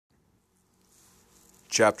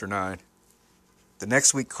Chapter 9. The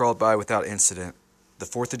next week crawled by without incident. The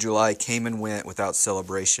 4th of July came and went without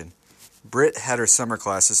celebration. Britt had her summer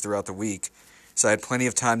classes throughout the week, so I had plenty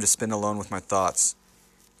of time to spend alone with my thoughts.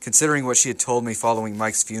 Considering what she had told me following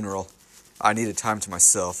Mike's funeral, I needed time to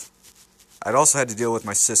myself. I'd also had to deal with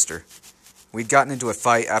my sister. We'd gotten into a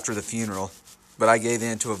fight after the funeral, but I gave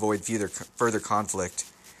in to avoid further conflict.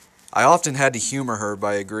 I often had to humor her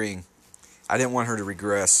by agreeing. I didn't want her to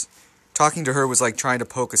regress. Talking to her was like trying to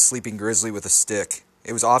poke a sleeping grizzly with a stick.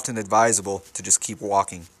 It was often advisable to just keep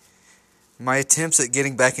walking. My attempts at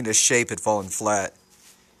getting back into shape had fallen flat.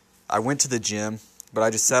 I went to the gym, but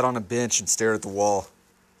I just sat on a bench and stared at the wall.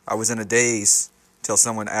 I was in a daze till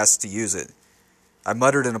someone asked to use it. I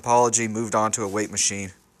muttered an apology, moved on to a weight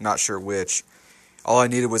machine, not sure which. All I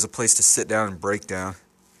needed was a place to sit down and break down.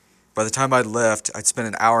 By the time I'd left, I'd spent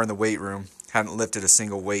an hour in the weight room, hadn't lifted a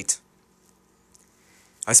single weight.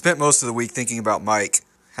 I spent most of the week thinking about Mike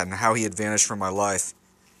and how he had vanished from my life.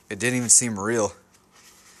 It didn't even seem real.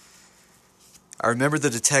 I remember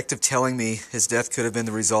the detective telling me his death could have been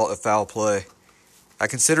the result of foul play. I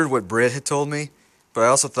considered what Britt had told me, but I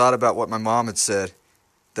also thought about what my mom had said,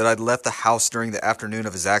 that I'd left the house during the afternoon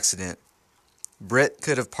of his accident. Britt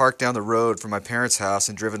could have parked down the road from my parents' house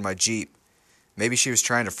and driven my Jeep. Maybe she was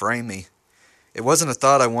trying to frame me. It wasn't a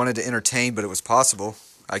thought I wanted to entertain, but it was possible,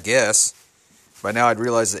 I guess. By now I'd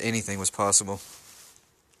realized that anything was possible.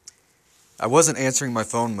 I wasn't answering my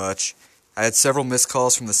phone much. I had several missed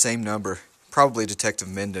calls from the same number, probably Detective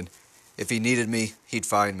Minden. If he needed me, he'd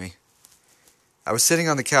find me. I was sitting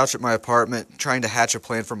on the couch at my apartment, trying to hatch a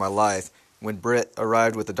plan for my life, when Britt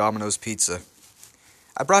arrived with a Domino's pizza.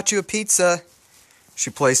 "I brought you a pizza." She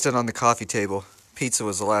placed it on the coffee table. Pizza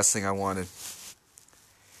was the last thing I wanted.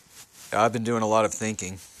 "I've been doing a lot of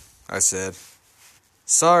thinking," I said.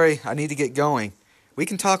 "Sorry, I need to get going. We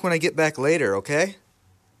can talk when I get back later, okay?"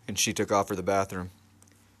 And she took off for the bathroom.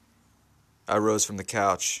 I rose from the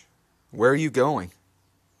couch. "Where are you going?"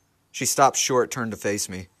 She stopped short, turned to face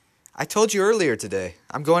me. "I told you earlier today.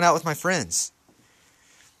 I'm going out with my friends."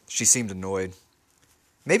 She seemed annoyed.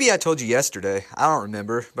 "Maybe I told you yesterday. I don't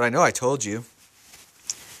remember, but I know I told you."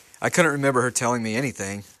 I couldn't remember her telling me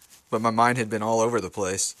anything, but my mind had been all over the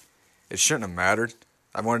place. It shouldn't have mattered.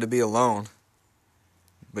 I wanted to be alone.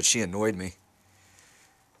 But she annoyed me.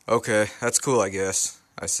 "Okay, that's cool, I guess,"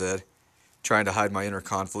 I said, trying to hide my inner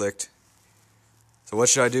conflict. "So what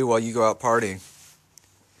should I do while you go out partying?"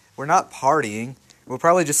 "We're not partying. We'll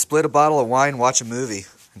probably just split a bottle of wine and watch a movie."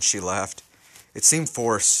 And she laughed. It seemed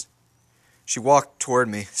forced. She walked toward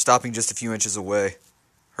me, stopping just a few inches away.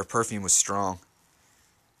 Her perfume was strong.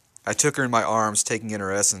 I took her in my arms, taking in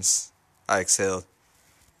her essence. I exhaled.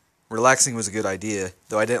 Relaxing was a good idea,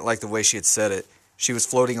 though I didn't like the way she had said it. She was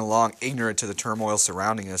floating along, ignorant to the turmoil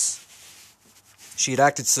surrounding us. She had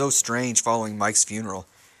acted so strange following Mike's funeral.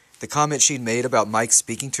 The comment she'd made about Mike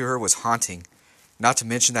speaking to her was haunting, not to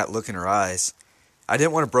mention that look in her eyes. I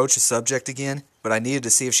didn't want to broach the subject again, but I needed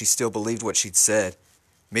to see if she still believed what she'd said.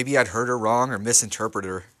 Maybe I'd heard her wrong or misinterpreted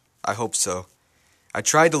her. I hoped so. I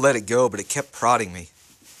tried to let it go, but it kept prodding me.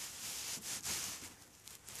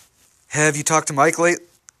 "Have you talked to Mike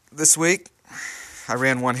this week?" I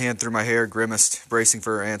ran one hand through my hair, grimaced, bracing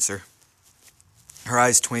for her answer. Her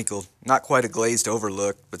eyes twinkled, not quite a glazed-over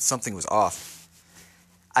look, but something was off.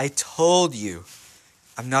 "I told you.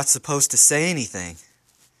 I'm not supposed to say anything."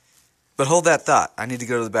 "But hold that thought. I need to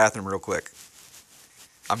go to the bathroom real quick."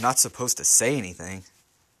 "I'm not supposed to say anything?"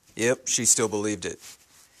 Yep, she still believed it.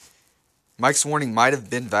 Mike's warning might have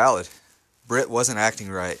been valid. Britt wasn't acting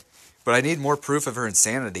right, but I needed more proof of her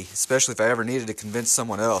insanity, especially if I ever needed to convince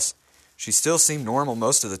someone else. She still seemed normal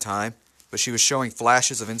most of the time, but she was showing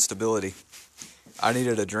flashes of instability. I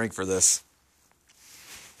needed a drink for this.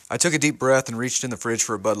 I took a deep breath and reached in the fridge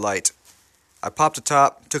for a Bud Light. I popped a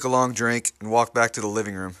top, took a long drink, and walked back to the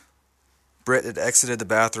living room. Britt had exited the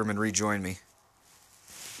bathroom and rejoined me.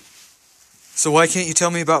 "So why can't you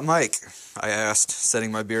tell me about Mike?" I asked,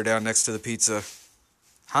 setting my beer down next to the pizza.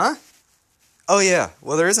 "Huh? Oh yeah,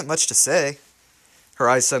 well there isn't much to say." Her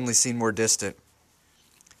eyes suddenly seemed more distant.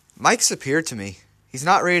 "Mike's appeared to me. He's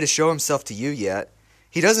not ready to show himself to you yet.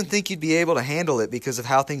 He doesn't think you'd be able to handle it because of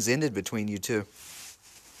how things ended between you two."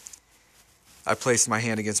 I placed my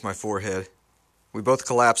hand against my forehead. We both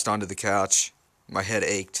collapsed onto the couch. My head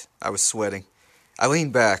ached. I was sweating. I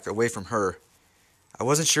leaned back, away from her. I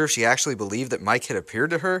wasn't sure if she actually believed that Mike had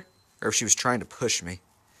appeared to her, or if she was trying to push me.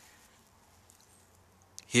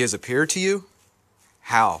 "He has appeared to you?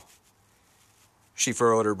 How?" She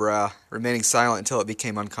furrowed her brow, remaining silent until it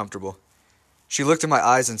became uncomfortable. She looked in my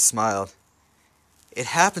eyes and smiled. "It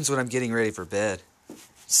happens when I'm getting ready for bed.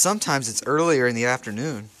 Sometimes it's earlier in the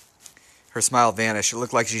afternoon. Her smile vanished. It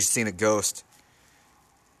looked like she'd seen a ghost.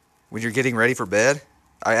 When you're getting ready for bed?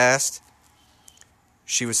 I asked.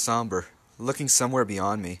 She was somber, looking somewhere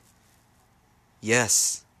beyond me.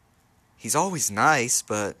 Yes. He's always nice,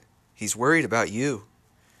 but he's worried about you.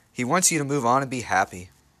 He wants you to move on and be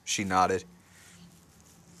happy. She nodded.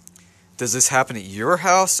 Does this happen at your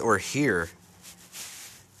house or here?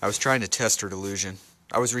 I was trying to test her delusion.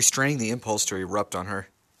 I was restraining the impulse to erupt on her.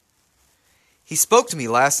 He spoke to me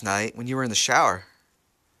last night when you were in the shower.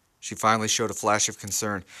 She finally showed a flash of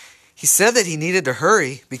concern. He said that he needed to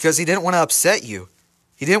hurry because he didn't want to upset you.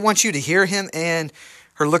 He didn't want you to hear him, and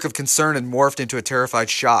her look of concern had morphed into a terrified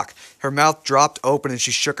shock. Her mouth dropped open and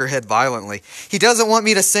she shook her head violently. He doesn't want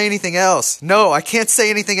me to say anything else. No, I can't say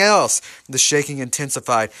anything else. The shaking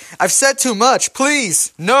intensified. I've said too much.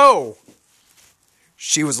 Please, no.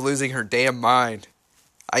 She was losing her damn mind.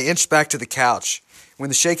 I inched back to the couch. When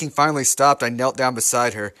the shaking finally stopped, I knelt down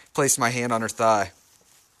beside her, placed my hand on her thigh.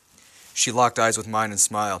 She locked eyes with mine and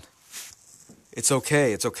smiled. It's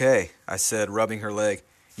okay, I said, rubbing her leg.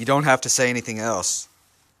 You don't have to say anything else.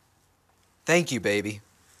 Thank you, baby.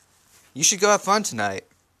 You should go have fun tonight.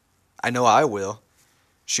 I know I will.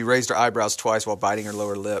 She raised her eyebrows twice while biting her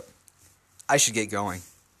lower lip. I should get going.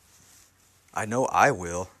 I know I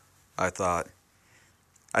will, I thought.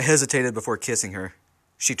 I hesitated before kissing her.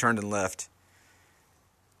 She turned and left.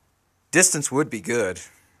 Distance would be good.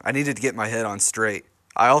 I needed to get my head on straight.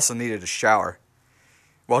 I also needed a shower.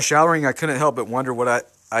 While showering, I couldn't help but wonder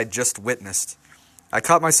what I'd just witnessed. I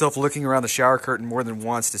caught myself looking around the shower curtain more than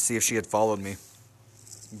once to see if she had followed me.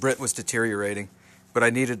 Britt was deteriorating, but I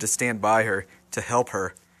needed to stand by her, to help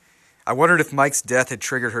her. I wondered if Mike's death had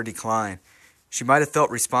triggered her decline. She might have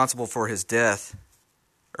felt responsible for his death,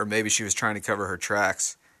 or maybe she was trying to cover her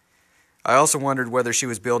tracks. I also wondered whether she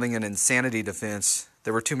was building an insanity defense.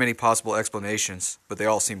 There were too many possible explanations, but they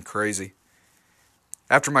all seemed crazy.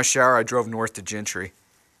 After my shower, I drove north to Gentry.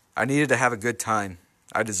 I needed to have a good time.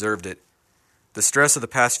 I deserved it. The stress of the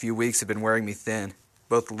past few weeks had been wearing me thin,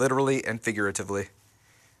 both literally and figuratively.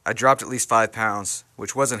 I dropped at least 5 pounds,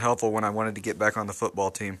 which wasn't helpful when I wanted to get back on the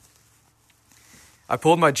football team. I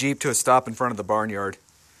pulled my Jeep to a stop in front of the barnyard.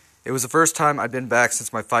 It was the first time I'd been back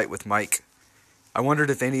since my fight with Mike. I wondered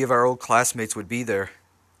if any of our old classmates would be there,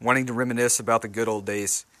 wanting to reminisce about the good old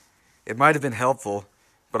days. It might have been helpful,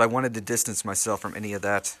 but I wanted to distance myself from any of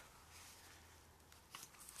that.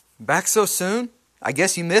 Back so soon? I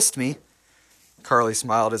guess you missed me. Carly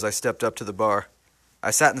smiled as I stepped up to the bar.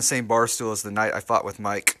 I sat in the same bar stool as the night I fought with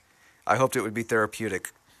Mike. I hoped it would be therapeutic.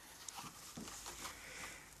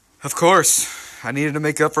 Of course, I needed to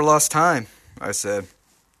make up for lost time, I said.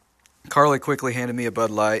 Carly quickly handed me a Bud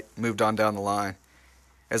Light, moved on down the line.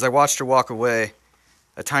 As I watched her walk away,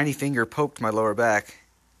 a tiny finger poked my lower back.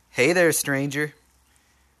 Hey there, stranger.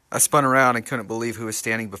 I spun around and couldn't believe who was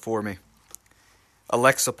standing before me.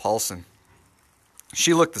 Alexa Paulson.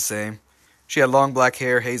 She looked the same. She had long black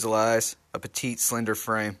hair, hazel eyes, a petite, slender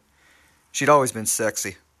frame. She'd always been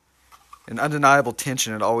sexy. An undeniable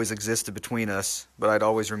tension had always existed between us, but I'd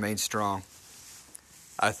always remained strong.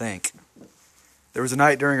 I think. There was a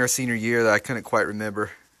night during our senior year that I couldn't quite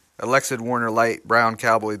remember. Alexa had worn her light brown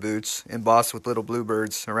cowboy boots, embossed with little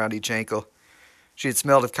bluebirds around each ankle. She had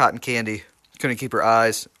smelled of cotton candy, couldn't keep her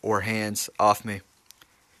eyes or hands off me.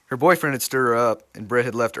 Her boyfriend had stirred her up, and Britt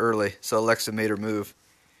had left early, so Alexa made her move.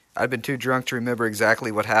 I'd been too drunk to remember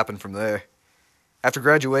exactly what happened from there. After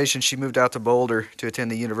graduation, she moved out to Boulder to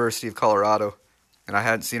attend the University of Colorado, and I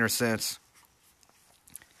hadn't seen her since.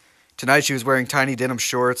 Tonight she was wearing tiny denim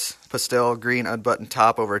shorts, pastel green unbuttoned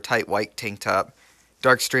top over a tight white tank top.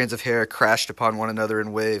 Dark strands of hair crashed upon one another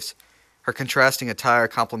in waves. Her contrasting attire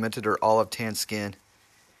complemented her olive tan skin.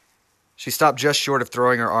 She stopped just short of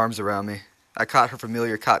throwing her arms around me. I caught her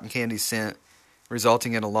familiar cotton candy scent,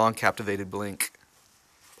 resulting in a long captivated blink.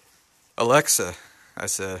 Alexa, I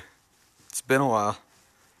said. It's been a while.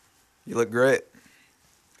 You look great.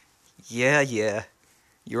 Yeah.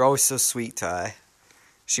 You're always so sweet, Ty.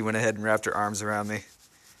 She went ahead and wrapped her arms around me.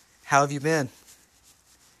 How have you been?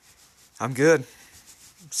 I'm good.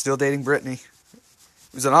 Still dating Brittany.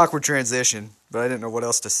 It was an awkward transition, but I didn't know what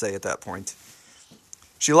else to say at that point.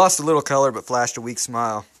 She lost a little color but flashed a weak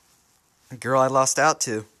smile. A girl I lost out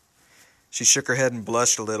to. She shook her head and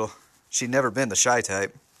blushed a little. She'd never been the shy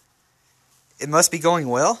type. It must be going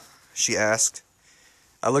well? She asked.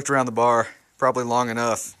 I looked around the bar, probably long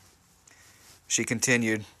enough. She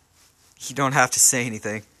continued, You don't have to say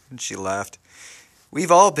anything, and she laughed.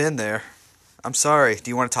 We've all been there. I'm sorry, do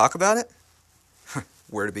you want to talk about it?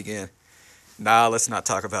 Where to begin? Nah, let's not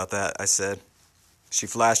talk about that, I said. She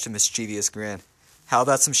flashed a mischievous grin. How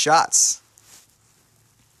about some shots?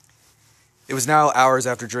 It was now hours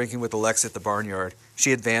after drinking with Alexa at the barnyard.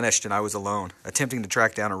 She had vanished and I was alone, attempting to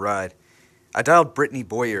track down a ride. I dialed Brittany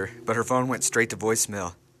Boyer, but her phone went straight to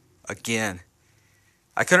voicemail. Again.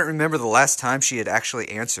 I couldn't remember the last time she had actually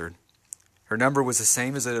answered. Her number was the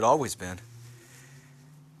same as it had always been.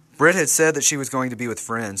 Britt had said that she was going to be with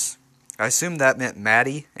friends. I assumed that meant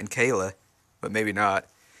Maddie and Kayla, but maybe not.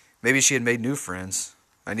 Maybe she had made new friends.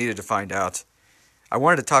 I needed to find out. I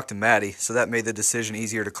wanted to talk to Maddie, so that made the decision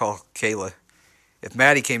easier to call Kayla. If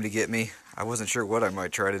Maddie came to get me, I wasn't sure what I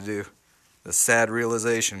might try to do. The sad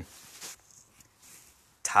realization.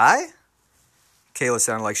 Ty? Kayla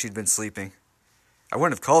sounded like she'd been sleeping. I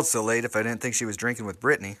wouldn't have called so late if I didn't think she was drinking with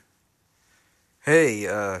Brittany. Hey,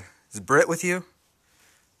 is Britt with you?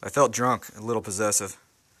 I felt drunk, a little possessive.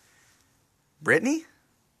 Brittany?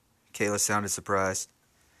 Kayla sounded surprised.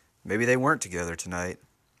 Maybe they weren't together tonight.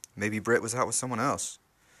 Maybe Britt was out with someone else.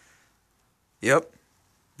 Yep,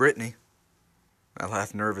 Brittany. I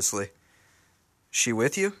laughed nervously. She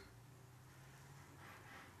with you?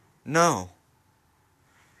 No.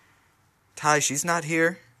 Ty, she's not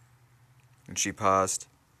here. And she paused.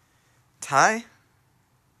 Ty?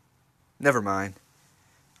 Never mind.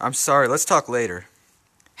 I'm sorry, let's talk later.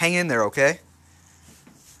 Hang in there, okay?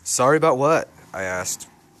 Sorry about what? I asked.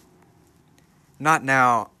 Not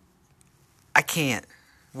now. I can't.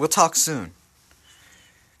 We'll talk soon.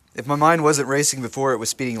 If my mind wasn't racing before, it was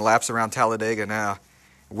speeding laps around Talladega now.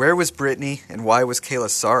 Where was Brittany, and why was Kayla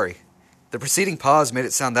sorry? The preceding pause made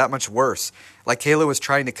it sound that much worse, like Kayla was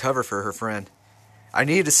trying to cover for her friend. I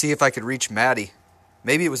needed to see if I could reach Maddie.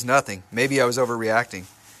 Maybe it was nothing. Maybe I was overreacting.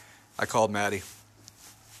 I called Maddie.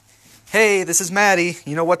 Hey, this is Maddie.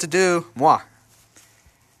 You know what to do. Moi.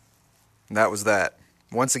 And that was that.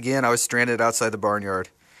 Once again, I was stranded outside the barnyard.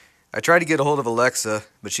 I tried to get a hold of Alexa,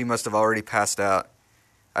 but she must have already passed out.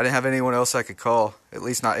 I didn't have anyone else I could call, at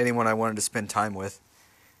least not anyone I wanted to spend time with.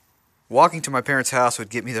 Walking to my parents' house would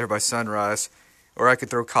get me there by sunrise, or I could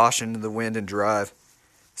throw caution into the wind and drive.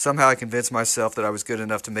 Somehow I convinced myself that I was good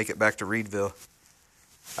enough to make it back to Reedville.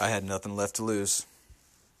 I had nothing left to lose.